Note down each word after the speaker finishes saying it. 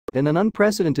In an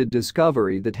unprecedented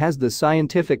discovery that has the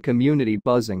scientific community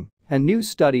buzzing, a new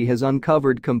study has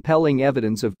uncovered compelling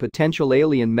evidence of potential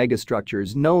alien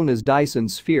megastructures known as Dyson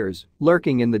spheres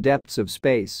lurking in the depths of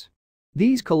space.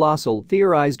 These colossal,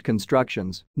 theorized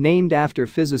constructions, named after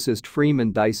physicist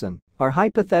Freeman Dyson, are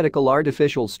hypothetical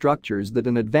artificial structures that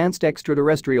an advanced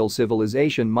extraterrestrial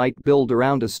civilization might build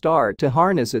around a star to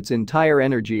harness its entire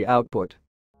energy output.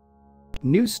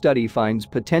 New study finds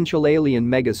potential alien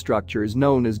megastructures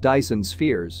known as Dyson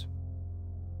spheres.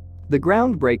 The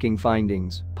groundbreaking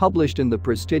findings, published in the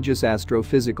prestigious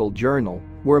Astrophysical Journal,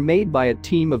 were made by a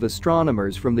team of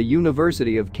astronomers from the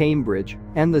University of Cambridge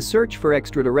and the Search for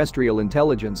Extraterrestrial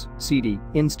Intelligence (SETI)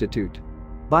 Institute.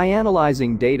 By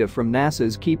analyzing data from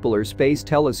NASA's Kepler Space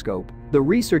Telescope, the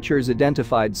researchers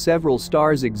identified several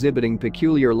stars exhibiting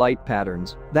peculiar light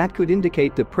patterns that could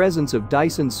indicate the presence of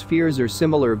Dyson spheres or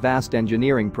similar vast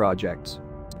engineering projects.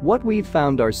 What we've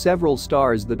found are several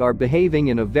stars that are behaving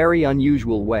in a very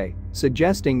unusual way,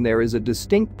 suggesting there is a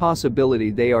distinct possibility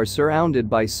they are surrounded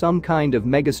by some kind of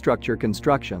megastructure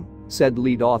construction, said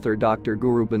lead author Dr.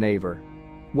 Guru Benavar.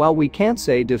 While we can't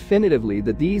say definitively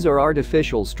that these are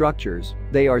artificial structures,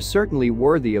 they are certainly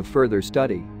worthy of further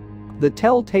study. The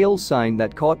telltale sign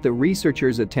that caught the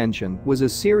researchers' attention was a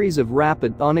series of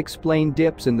rapid, unexplained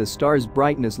dips in the star's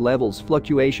brightness levels,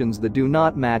 fluctuations that do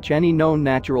not match any known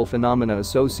natural phenomena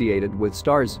associated with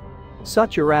stars.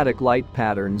 Such erratic light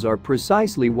patterns are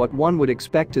precisely what one would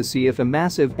expect to see if a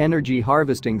massive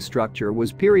energy-harvesting structure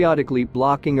was periodically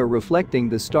blocking or reflecting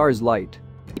the star's light.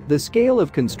 The scale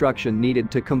of construction needed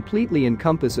to completely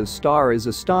encompass a star is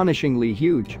astonishingly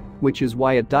huge, which is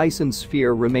why a Dyson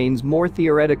sphere remains more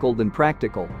theoretical than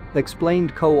practical,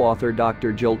 explained co-author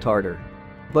Dr. Jill Tarter.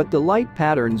 But the light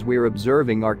patterns we're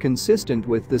observing are consistent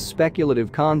with this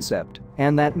speculative concept,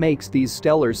 and that makes these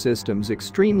stellar systems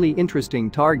extremely interesting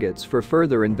targets for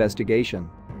further investigation.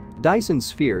 Dyson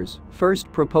spheres,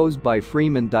 first proposed by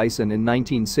Freeman Dyson in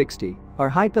 1960, are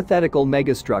hypothetical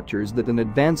megastructures that an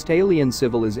advanced alien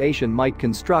civilization might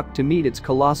construct to meet its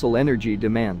colossal energy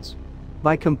demands.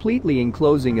 By completely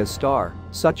enclosing a star,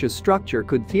 such a structure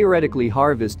could theoretically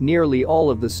harvest nearly all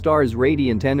of the star's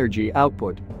radiant energy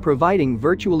output, providing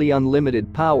virtually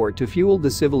unlimited power to fuel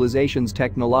the civilization's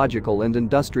technological and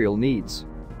industrial needs.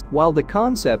 While the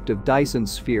concept of Dyson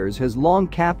spheres has long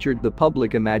captured the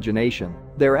public imagination,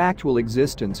 their actual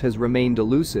existence has remained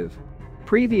elusive.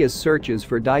 Previous searches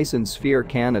for Dyson sphere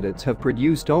candidates have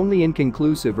produced only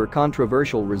inconclusive or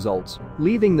controversial results,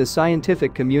 leaving the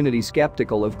scientific community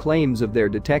skeptical of claims of their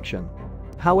detection.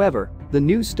 However, the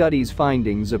new study's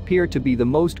findings appear to be the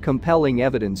most compelling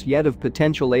evidence yet of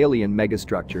potential alien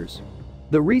megastructures.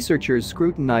 The researchers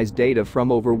scrutinized data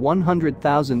from over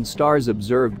 100,000 stars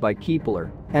observed by Kepler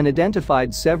and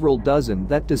identified several dozen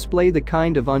that display the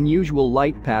kind of unusual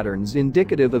light patterns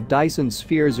indicative of Dyson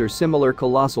spheres or similar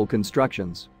colossal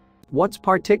constructions. What's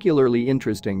particularly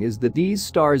interesting is that these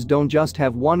stars don't just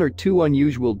have one or two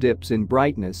unusual dips in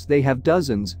brightness, they have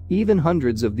dozens, even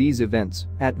hundreds of these events,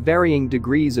 at varying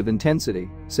degrees of intensity,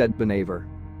 said Benavar.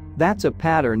 That's a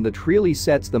pattern that really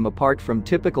sets them apart from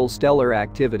typical stellar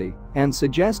activity and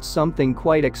suggests something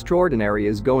quite extraordinary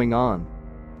is going on.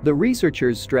 The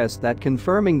researchers stress that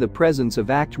confirming the presence of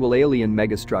actual alien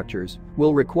megastructures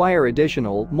will require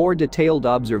additional, more detailed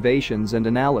observations and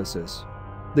analysis.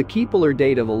 The Kepler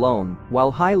data alone, while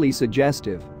highly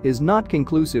suggestive, is not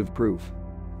conclusive proof.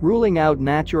 Ruling out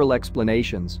natural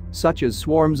explanations, such as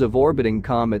swarms of orbiting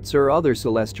comets or other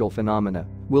celestial phenomena,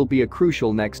 will be a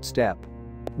crucial next step.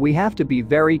 We have to be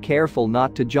very careful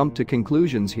not to jump to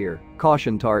conclusions here,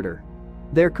 cautioned Tarter.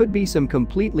 There could be some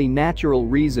completely natural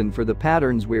reason for the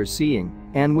patterns we're seeing,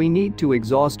 and we need to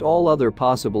exhaust all other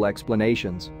possible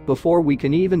explanations before we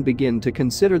can even begin to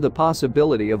consider the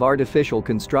possibility of artificial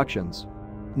constructions.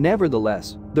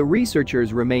 Nevertheless, the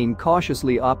researchers remain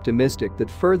cautiously optimistic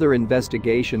that further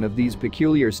investigation of these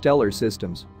peculiar stellar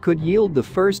systems could yield the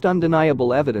first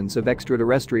undeniable evidence of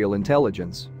extraterrestrial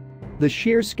intelligence. The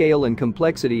sheer scale and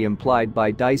complexity implied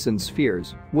by Dyson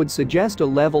spheres would suggest a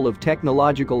level of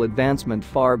technological advancement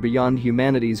far beyond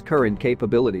humanity's current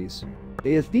capabilities.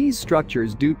 If these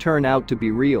structures do turn out to be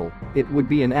real, it would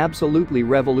be an absolutely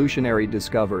revolutionary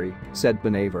discovery, said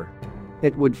Benavar.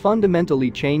 It would fundamentally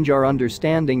change our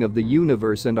understanding of the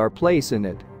universe and our place in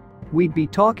it. We'd be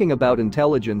talking about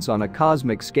intelligence on a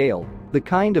cosmic scale, the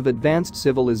kind of advanced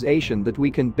civilization that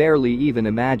we can barely even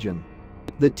imagine.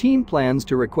 The team plans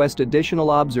to request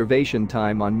additional observation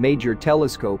time on major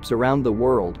telescopes around the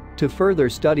world to further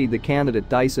study the candidate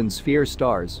Dyson sphere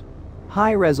stars.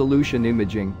 High-resolution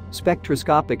imaging,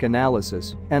 spectroscopic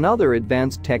analysis, and other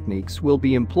advanced techniques will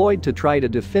be employed to try to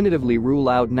definitively rule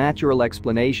out natural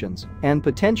explanations and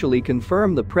potentially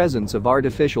confirm the presence of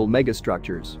artificial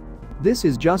megastructures. This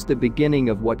is just the beginning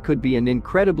of what could be an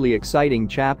incredibly exciting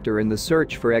chapter in the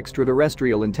search for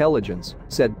extraterrestrial intelligence,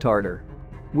 said Tarter.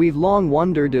 We've long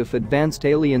wondered if advanced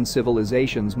alien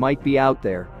civilizations might be out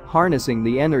there, harnessing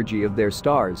the energy of their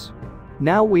stars.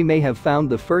 Now we may have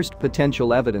found the first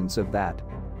potential evidence of that.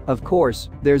 Of course,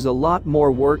 there's a lot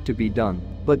more work to be done,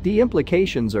 but the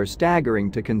implications are staggering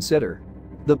to consider.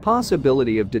 The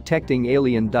possibility of detecting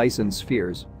alien Dyson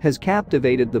spheres has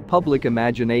captivated the public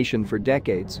imagination for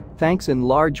decades, thanks in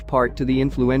large part to the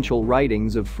influential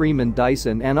writings of Freeman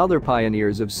Dyson and other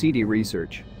pioneers of CT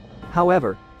research.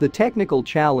 However, the technical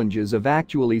challenges of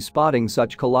actually spotting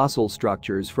such colossal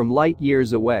structures from light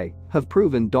years away have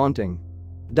proven daunting.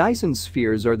 Dyson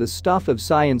spheres are the stuff of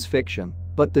science fiction,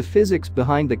 but the physics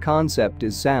behind the concept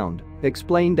is sound,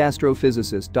 explained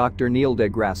astrophysicist Dr. Neil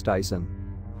deGrasse Tyson.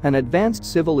 An advanced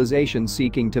civilization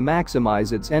seeking to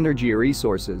maximize its energy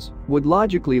resources would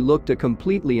logically look to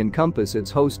completely encompass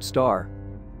its host star.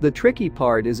 The tricky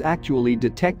part is actually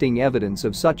detecting evidence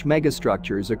of such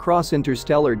megastructures across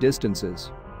interstellar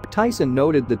distances. Tyson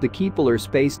noted that the Kepler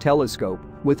Space Telescope,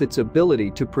 with its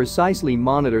ability to precisely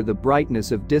monitor the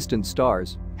brightness of distant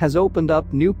stars, has opened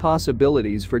up new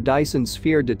possibilities for Dyson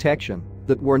sphere detection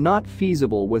that were not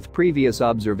feasible with previous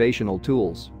observational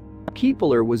tools.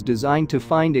 Kepler was designed to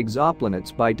find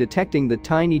exoplanets by detecting the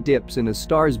tiny dips in a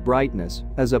star's brightness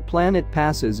as a planet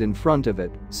passes in front of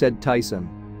it, said Tyson.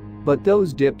 But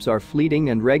those dips are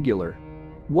fleeting and regular.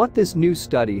 What this new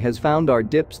study has found are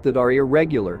dips that are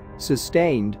irregular,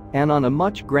 sustained, and on a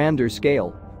much grander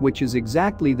scale, which is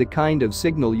exactly the kind of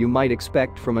signal you might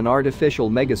expect from an artificial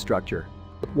megastructure.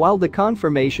 While the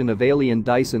confirmation of alien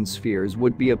Dyson spheres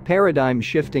would be a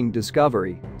paradigm-shifting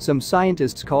discovery, some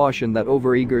scientists caution that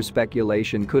overeager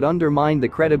speculation could undermine the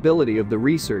credibility of the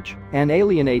research and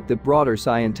alienate the broader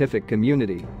scientific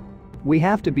community. We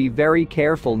have to be very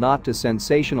careful not to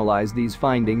sensationalize these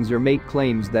findings or make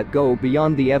claims that go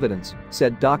beyond the evidence,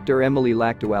 said Dr. Emily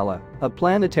Lakdawala, a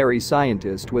planetary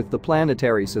scientist with the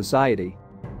Planetary Society.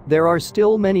 There are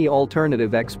still many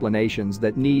alternative explanations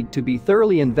that need to be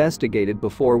thoroughly investigated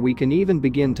before we can even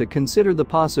begin to consider the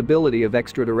possibility of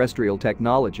extraterrestrial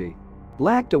technology.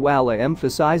 Lakdawala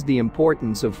emphasized the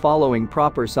importance of following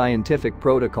proper scientific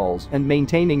protocols and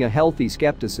maintaining a healthy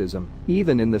skepticism,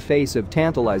 even in the face of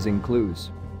tantalizing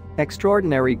clues.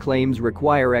 Extraordinary claims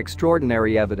require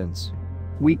extraordinary evidence.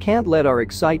 We can't let our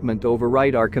excitement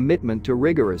override our commitment to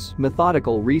rigorous,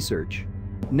 methodical research.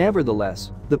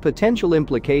 Nevertheless, the potential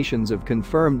implications of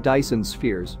confirmed Dyson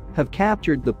spheres have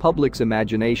captured the public's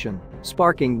imagination,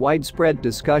 sparking widespread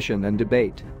discussion and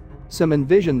debate. Some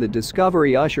envision the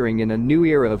discovery ushering in a new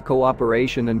era of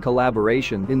cooperation and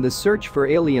collaboration in the search for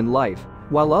alien life,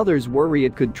 while others worry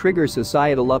it could trigger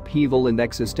societal upheaval and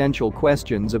existential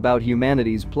questions about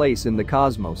humanity's place in the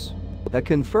cosmos. A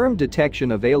confirmed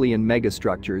detection of alien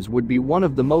megastructures would be one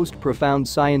of the most profound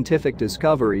scientific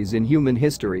discoveries in human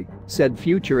history, said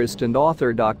futurist and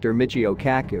author Dr. Michio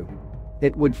Kaku.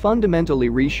 It would fundamentally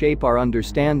reshape our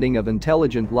understanding of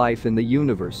intelligent life in the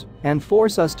universe and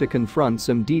force us to confront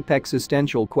some deep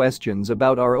existential questions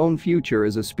about our own future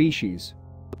as a species.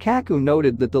 Kaku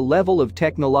noted that the level of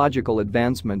technological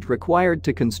advancement required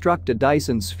to construct a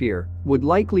Dyson sphere would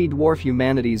likely dwarf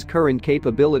humanity's current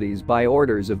capabilities by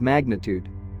orders of magnitude.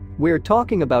 We're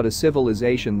talking about a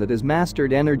civilization that has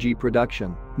mastered energy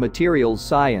production, materials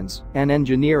science, and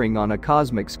engineering on a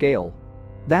cosmic scale.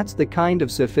 That's the kind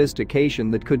of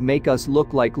sophistication that could make us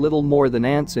look like little more than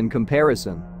ants in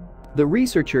comparison. The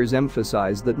researchers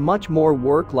emphasize that much more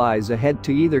work lies ahead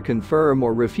to either confirm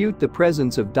or refute the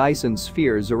presence of Dyson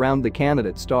spheres around the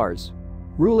candidate stars.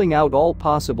 Ruling out all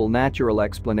possible natural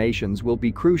explanations will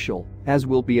be crucial, as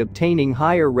will be obtaining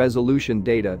higher resolution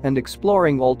data and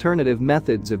exploring alternative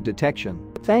methods of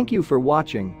detection. Thank you for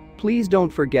watching. Please don't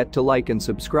forget to like and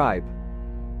subscribe.